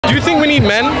Do you think we need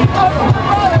men?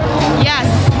 Yes,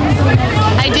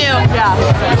 I do. Yeah.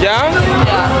 Yeah?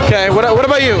 Yeah. Okay, what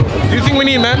about you? Do you think we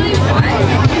need men?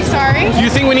 Sorry? Do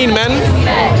you think we need men?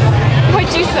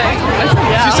 What'd you say?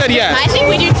 She said yes. I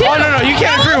think we do too. Oh, no, you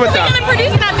can't agree with that. We're gonna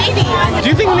produce that baby. Do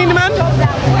you think we need men?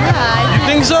 Yeah. You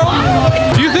think so?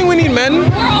 Do you think we need men?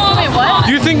 Wait, what?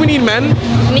 Do you think we need men?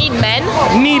 Need men?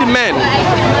 Need men.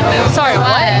 Sorry,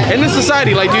 what? In this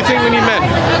society, like, do you think we need men?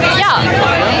 Yeah.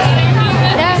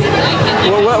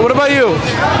 What about you?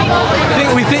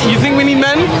 You think we need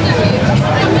men?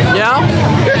 Yeah?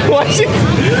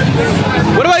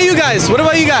 What about you guys? What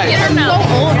about you guys? No.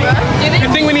 Do you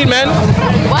think we need men?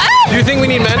 What? Do you think we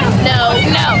need men? No.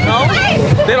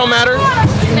 They don't matter?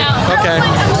 No. Okay.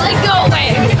 Like, go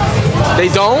away. They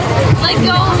don't? Like,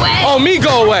 go away. Oh, me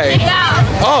go away?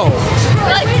 Yeah. Oh.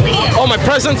 Like, please. Oh, my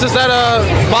presence, is that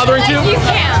bothering you? You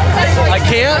can't. I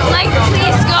can't? Like,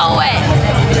 please go away.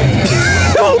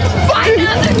 Find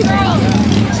another girl.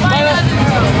 Find another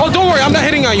girl. Oh, don't worry, I'm not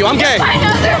hitting on you. I'm gay.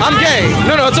 I'm gay.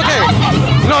 No, it's okay.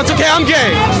 No, it's okay. I'm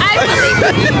gay. I believe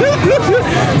in you.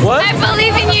 What? I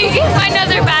believe in you. You can find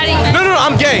another body. No,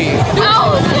 I'm gay.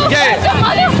 No, Gay. that's a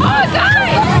motherfucker,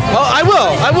 guy. Oh, I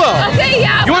will. Okay,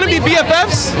 yeah. You want to be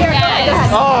BFFs? Yes.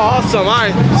 Oh, awesome. All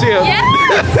right. See ya.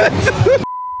 Yes.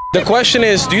 The question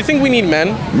is, do you think we need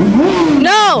men?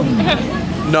 No.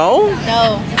 No?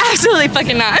 No. Absolutely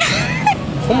fucking not.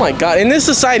 Oh my God. In this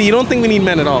society, you don't think we need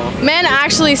men at all? Men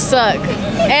actually suck.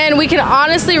 And we can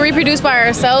honestly reproduce by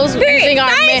ourselves using our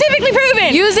scientifically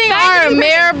proven. Using our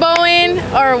Mariboan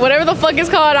or whatever the fuck it's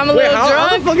called. I'm a little How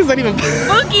drunk. the fuck is that even?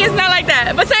 Spooky is not like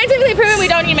that. But scientifically proven, we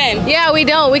don't need men. Yeah, we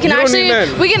don't. We can You don't actually need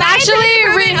men. we can Scientifically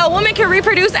actually proven, a woman can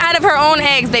reproduce out of her own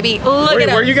eggs, baby. Look it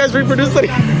up. Where you guys reproducing?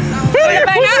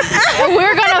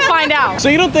 we're gonna find out. So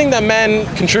you don't think that men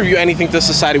contribute anything to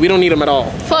society? We don't need them at all.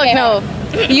 Fuck no.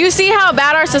 You see how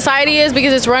bad our society is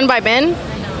because it's run by men?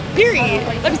 Period.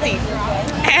 Let me see.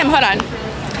 Hold on.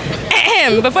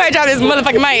 Before I drop this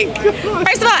motherfucking mic.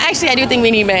 First of all, actually, I do think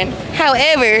we need men.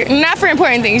 However, not for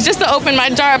important things, just to open my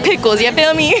jar of pickles. You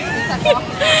feel me?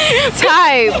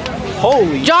 Type.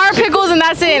 Holy. Jar of pickles and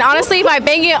that's it. And honestly, if I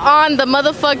bang it on the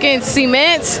motherfucking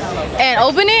cement and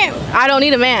open it, I don't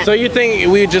need a man. So you think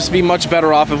we'd just be much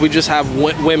better off if we just have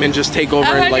women just take over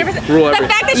and like 100%. rule The everything?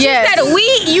 fact that she said we,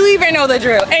 you even know the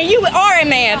drill. And you are a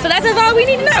man. So that's just all we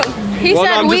need to know. He said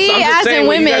I'm we just as saying in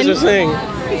what you guys women. are saying.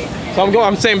 So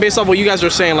I'm saying based off what you guys are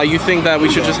saying, like you think that we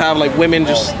should just have like women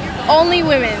just Only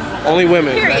women. only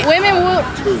women. Period. Women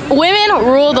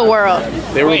rule the world.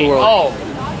 They rule the world. Oh.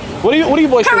 What do you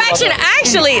boys think about Correction, that?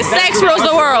 actually, sex rules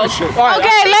the world. All right,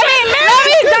 Okay, let me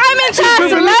diamond test.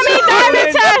 Let me diamond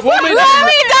test. Let me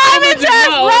diamond test.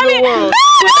 Let me.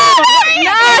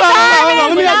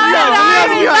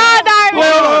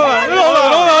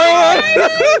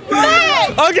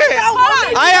 Okay,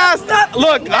 I asked.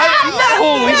 Look,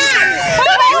 holy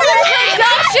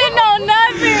Shit, no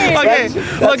nothing. Okay,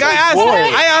 look,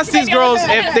 I asked these girls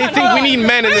if they think we need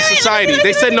men in this society.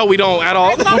 They said no, we don't at all.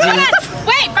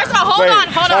 Wait, first of all, hold on.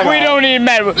 We don't need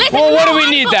men. Listen, Well, what do we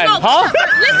I'm need so- then? no, Huh?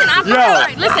 Listen, I'm so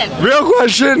sorry. Listen. Real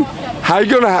question. How you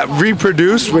gonna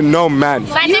reproduce with no men?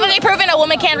 Scientifically proven a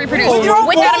woman can reproduce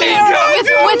without a man.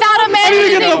 Without a man.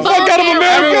 Get the fuck out of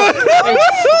America!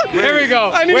 Here we go.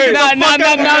 I need to get the fuck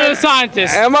out of Now the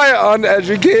scientist. Am I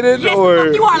uneducated or?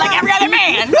 You are like every other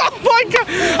man. Oh my God!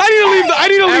 I need to leave. I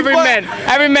need to leave.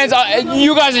 Every man's.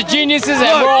 You guys are geniuses,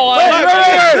 and we're all.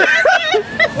 Wait.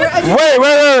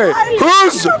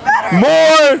 Who's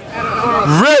more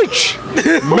rich,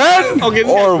 men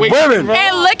or women?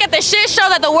 And look at the shit show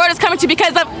that the world is coming to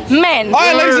because of men. All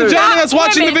right, ladies and gentlemen, that's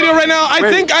watching the Women. video right now. I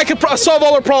think I could solve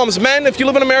all our problems. Men, if you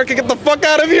live in America, get the fuck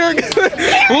out of here.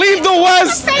 Leave the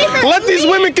West. Let these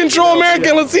women control America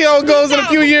and let's see how it goes in a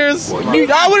few years.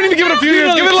 I wouldn't even give it a few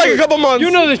years. Give it like a couple months.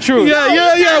 You know the truth.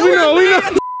 Yeah, we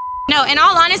know. No, in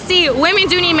all honesty, women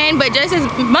do need men, but just as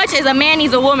much as a man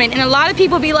needs a woman. And a lot of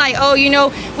people be like, oh, you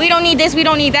know, we don't need this, we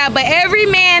don't need that. But every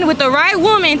man with the right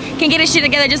woman can get his shit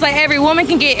together, just like every woman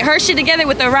can get her shit together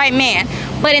with the right man.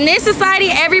 But in this society,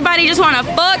 everybody just want to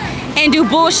fuck and do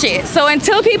bullshit. So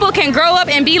until people can grow up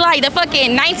and be like the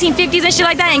fucking 1950s and shit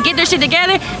like that and get their shit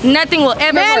together, nothing will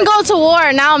ever Men work. go to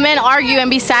war, now men argue and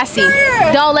be sassy.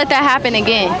 Don't let that happen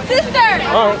again. Sister,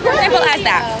 simple as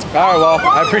that. All right, well,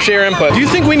 I appreciate your input. Do you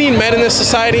think we need men in this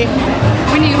society?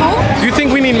 We need who? Do you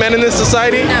think we need men in this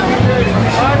society? No.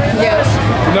 Yes.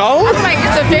 No? Like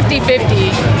it's a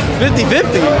 50-50.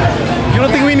 50-50. You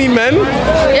don't think we need men?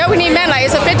 Yeah, we need men. Like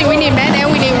it's a 50. We need men and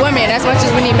we need women as much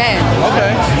as we need men.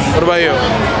 Okay. What about you?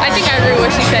 I think I agree with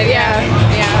what she said. Yeah.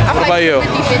 I feel What about you?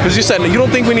 Because you said you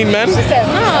don't think we need men? No.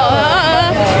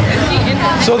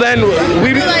 So then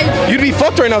you'd be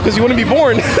fucked right now because you wouldn't be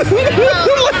born.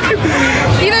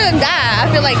 Either than that, I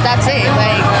feel like that's it.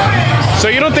 Like, So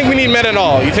you don't think we need men at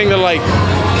all? You think that like,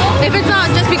 if it's not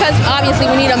just because obviously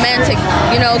we need a man to,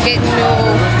 you know, get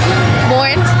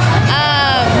newborns.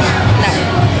 No,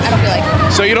 I don't feel like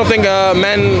it. so you don't think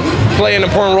men play an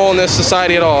important role in this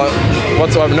society at all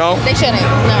whatsoever? No? They shouldn't.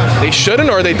 No, They shouldn't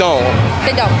or they don't?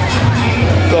 they don't.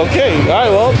 Okay, all right,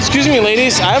 well, excuse me,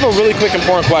 ladies. I have a really quick,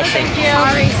 important question.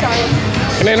 Sorry.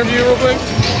 Can I interview you real quick?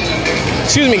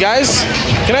 Excuse me, guys.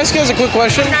 Can I ask you guys a quick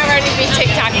question? I'm not ready to be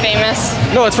TikTok famous.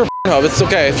 No, it's for Pornhub. It's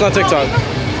okay. It's not TikTok.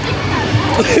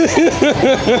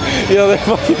 Yeah, they're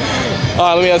fucking... All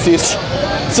right, let me ask these.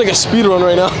 It's like a speed run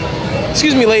right now.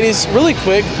 Excuse me, ladies. Really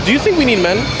quick. Do you think we need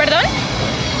men? Perdón?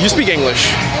 You speak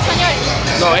English.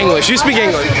 No, English. You speak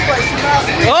English.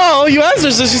 Oh, you asked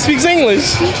her, so she speaks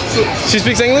English. She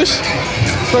speaks English?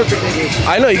 Perfect English.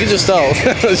 I know, you can just tell.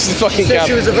 She's fucking Said cap.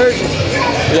 she was a virgin.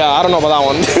 Yeah, I don't know about that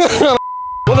one.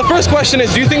 Well, the first question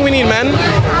is, do you think we need men?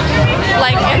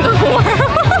 Like in the world.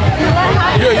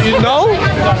 You no?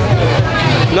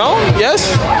 No? Yes?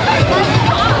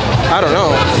 I don't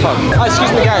know. Fuck.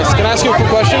 Excuse me, guys. Can I ask you a quick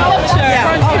question?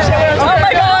 Yeah. Oh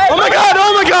my god. Oh my god!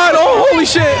 Oh my god! Oh, holy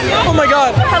shit! Oh my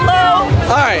god! Hello.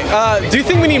 All right. Do you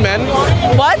think we need men?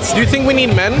 What? Do you think we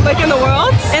need men? Like in the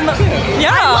world?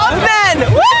 Yeah. I love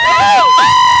men. Woo!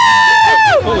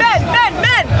 Men.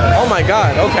 Oh my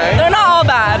god. Okay. They're not all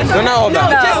bad. They're not all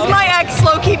bad. No, just my ex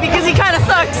low-key because he kind of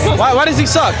sucks. Why does he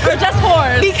suck? They're just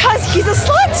whores. Because he's a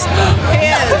slut. He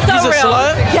is. So He's a real.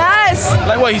 slut? Yes.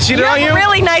 Like what? He cheated You on you? have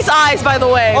really nice eyes, by the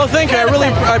way. Oh, thank you.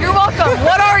 You're welcome.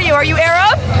 What are you? Are you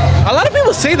Arab? A lot of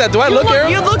people say that. Do I look Arab?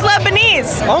 You look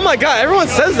Lebanese. Oh my god! Everyone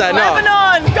says that. No.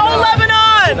 Lebanon. Go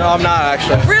Lebanon. No, I'm not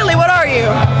actually. Really? What are you?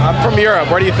 I'm from Europe.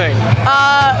 Where do you think?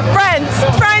 French.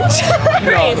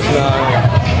 No.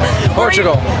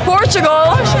 Portugal.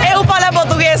 Portugal. Eu falo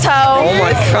português, how? Oh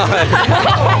my god.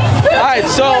 All right,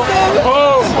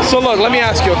 so look, let me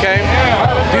ask you, okay?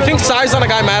 Do you think size on a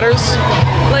guy matters?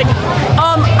 Like,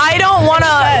 I don't want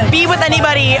to be with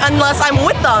anybody unless I'm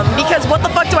with them because what the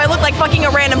fuck do I look like fucking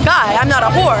a random guy? I'm not a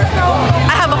whore.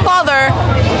 I have a father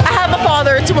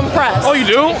to impress. Oh, you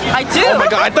do? I do. Oh my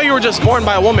god, I thought you were just born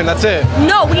by a woman. That's it.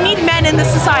 No, we need men in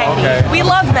this society. Okay. We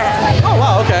love men. Oh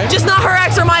wow, okay. Just not her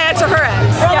ex or my ex or her ex.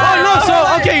 Oh no,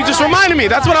 so okay, you just reminded me.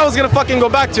 That's what I was gonna fucking go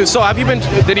back to. So have you been?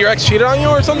 Did your ex cheat on you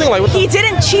or something? Like what? He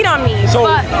didn't cheat on me, So-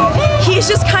 but he's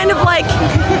just kind of like,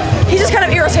 he's just kind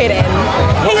of irritated.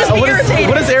 He just be irritated.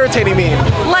 What does irritating mean?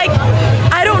 Like,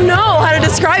 I don't know how to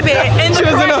describe it in the She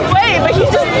doesn't correct know. way, but he's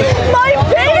just, my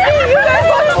baby, you guys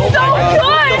look so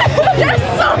good. You're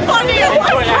so funny. Oh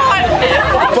my god.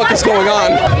 What the fuck is going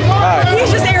on?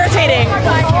 He's just irritating.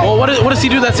 Well, what does he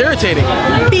do that's irritating?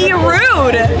 Be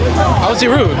rude. How is he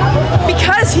rude?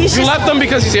 Because he's You just. left him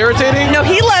because he's irritating? No,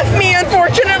 he left me,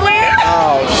 unfortunately.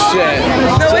 Oh shit.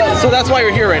 So that's why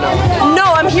you're here right now. No,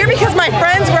 I'm here because my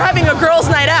friends were having a girls'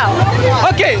 night out.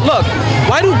 Okay, look.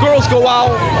 Why do girls go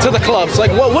out to the clubs?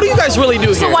 Like, what do you guys really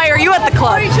do So here? why are you at the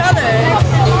club? For each other.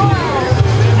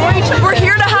 We're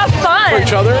here to have fun. For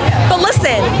each other? But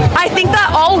listen, I think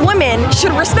that all women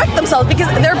should respect themselves because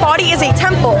their body is a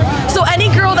temple. So any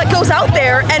girl that goes out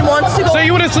there and wants to go. So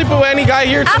you wouldn't sleep with any guy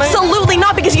here tonight? Absolutely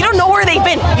not, because you don't know where they've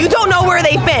been. You don't know where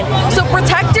they've been. So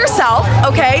protect yourself,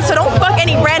 okay? So don't fuck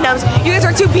any randoms. You guys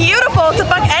are too beautiful to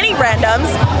fuck any randoms.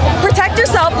 Protect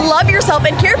yourself, love yourself,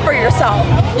 and care for yourself.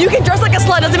 You can dress like a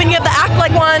slut, doesn't mean you have to act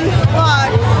like one.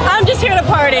 I'm just here to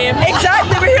party.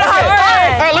 Exactly, we're here to have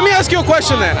fun. All right, let me ask you a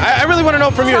question then. I really want to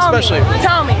know from you especially.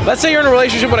 Tell me. Let's say you're in a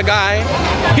relationship with a guy.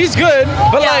 He's good,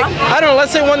 but Yeah. like, I don't know,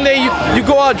 let's say one day you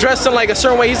go out dressed in like a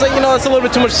certain way. He's like, you know, that's a little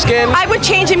bit too much skin. I would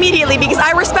change immediately because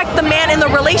I respect the man in the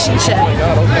relationship.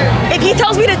 If he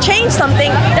tells me to change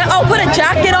something, then I'll put a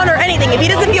jacket on or anything. If he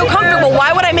doesn't feel comfortable,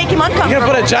 why would I make him You're uncomfortable?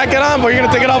 gonna put a jacket on, but you're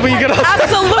gonna take it off when you get up.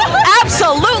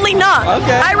 Absolutely not.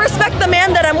 Okay. I respect the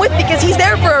man that I'm with because he's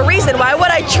there for a reason. Why would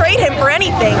I trade him for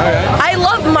anything? I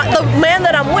love the man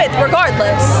that I'm with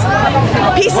regardless.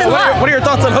 Peace and love. What are your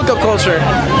thoughts on hookup culture?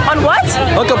 On what?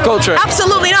 Hookup culture.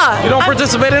 Absolutely not. You don't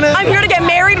participate in it? I'm here to get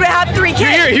married and have 3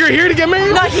 kids. You're here to get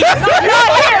married? Not here.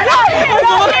 Not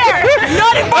here.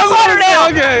 Not in Fort Lauderdale.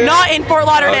 Okay. Not in Fort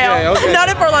Lauderdale. Okay. Not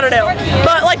in Fort Lauderdale.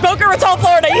 But like Boca Raton,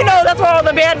 Florida, you know that's where all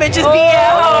the bad bitches be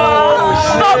at.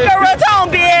 Boca Raton,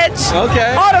 bitch.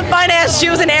 Okay. All the fine ass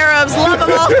Jews and Arabs. Love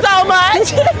them all so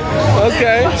much.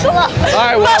 Okay. All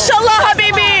right, well. Mashallah,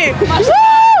 habibi.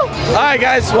 Woo! All right,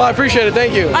 guys. Well, I appreciate it.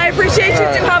 Thank you. I appreciate you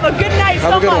too. Have a good night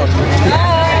Have so a good much.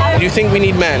 one. Do you think we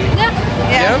need men?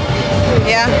 Yeah.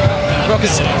 Yeah? Bro,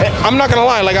 because I'm not going to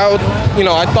lie. Like, you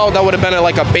know, I thought that would have been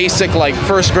like a basic, like,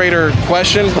 first grader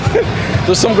question. But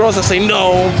there's some girls that say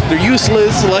no, they're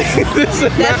useless. Like this.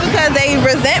 And That's because they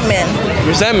resent men.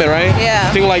 resentment, right? Yeah.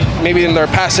 I think like maybe in their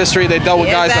past history they dealt with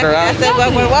guys that are out. That's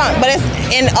what we want. But it's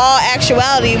in all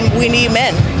actuality, we need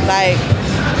men. Like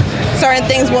certain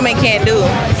things women can't do,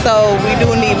 so we do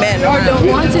need men. Or don't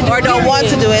want to do. Or don't want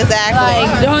to do, exactly.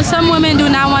 Like some women do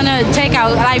not want to take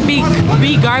out, like be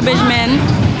garbage men.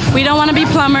 We don't want to be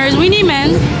plumbers. We need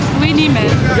men. We need men.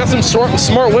 We got some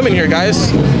smart women here,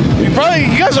 guys. You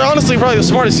guys are honestly probably the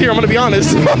smartest here. I'm gonna be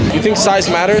honest. You think size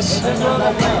matters?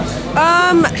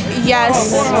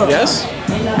 Yes, Yes.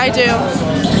 I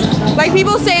do. Like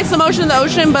people say it's the motion of the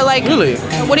ocean, but like, Really?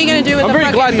 what are you gonna do with I'm the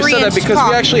very glad you said that because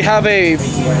we actually have a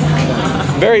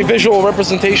very visual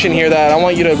representation here that I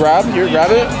want you to grab. Here,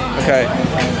 grab it. Okay.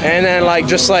 And then like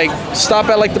just like stop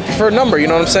at like the preferred number. You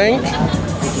know what I'm saying?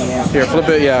 Here, flip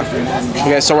it. Yeah.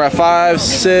 Okay. So we're at 5,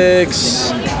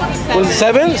 6. What is it?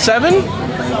 7? 7? All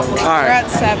We're right. at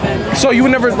 7. So you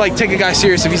would never like take a guy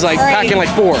serious if he's like Right. packing like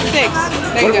 4. 6.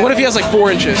 There you go. What if he has like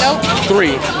 4 inches? Nope.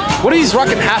 3. What if he's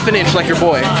rocking half an inch like your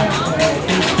boy?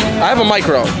 I have a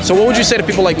micro. So what would you say to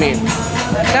people like me?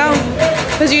 No,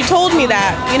 because you told me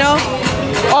that, you know.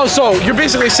 Oh, so you're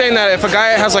basically saying that if a guy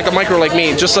has like a micro like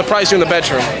me, just surprise you in the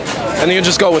bedroom, and then you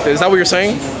just go with it. Is that what you're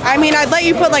saying? I mean, I'd let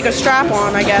you put like a strap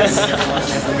on, I guess.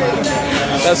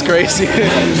 That's crazy.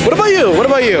 What about you? What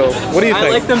about you? What do you think? I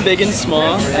like them big and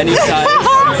small, any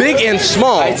size. Big and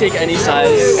small. I take any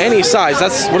size. Any size.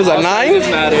 That's what is that? 9?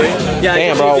 Doesn't matter. Yeah.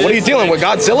 Damn, bro. What are you dealing with?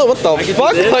 Godzilla? What the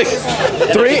fuck? Like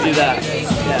 3? Do that.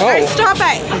 I Oh, stop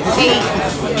at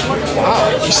 8.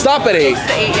 wow. You stop at 8.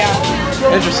 8,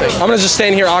 yeah. Interesting. I'm gonna just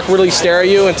stand here awkwardly, stare at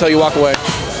you until you walk away.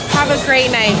 Have a great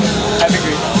night. Have a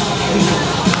great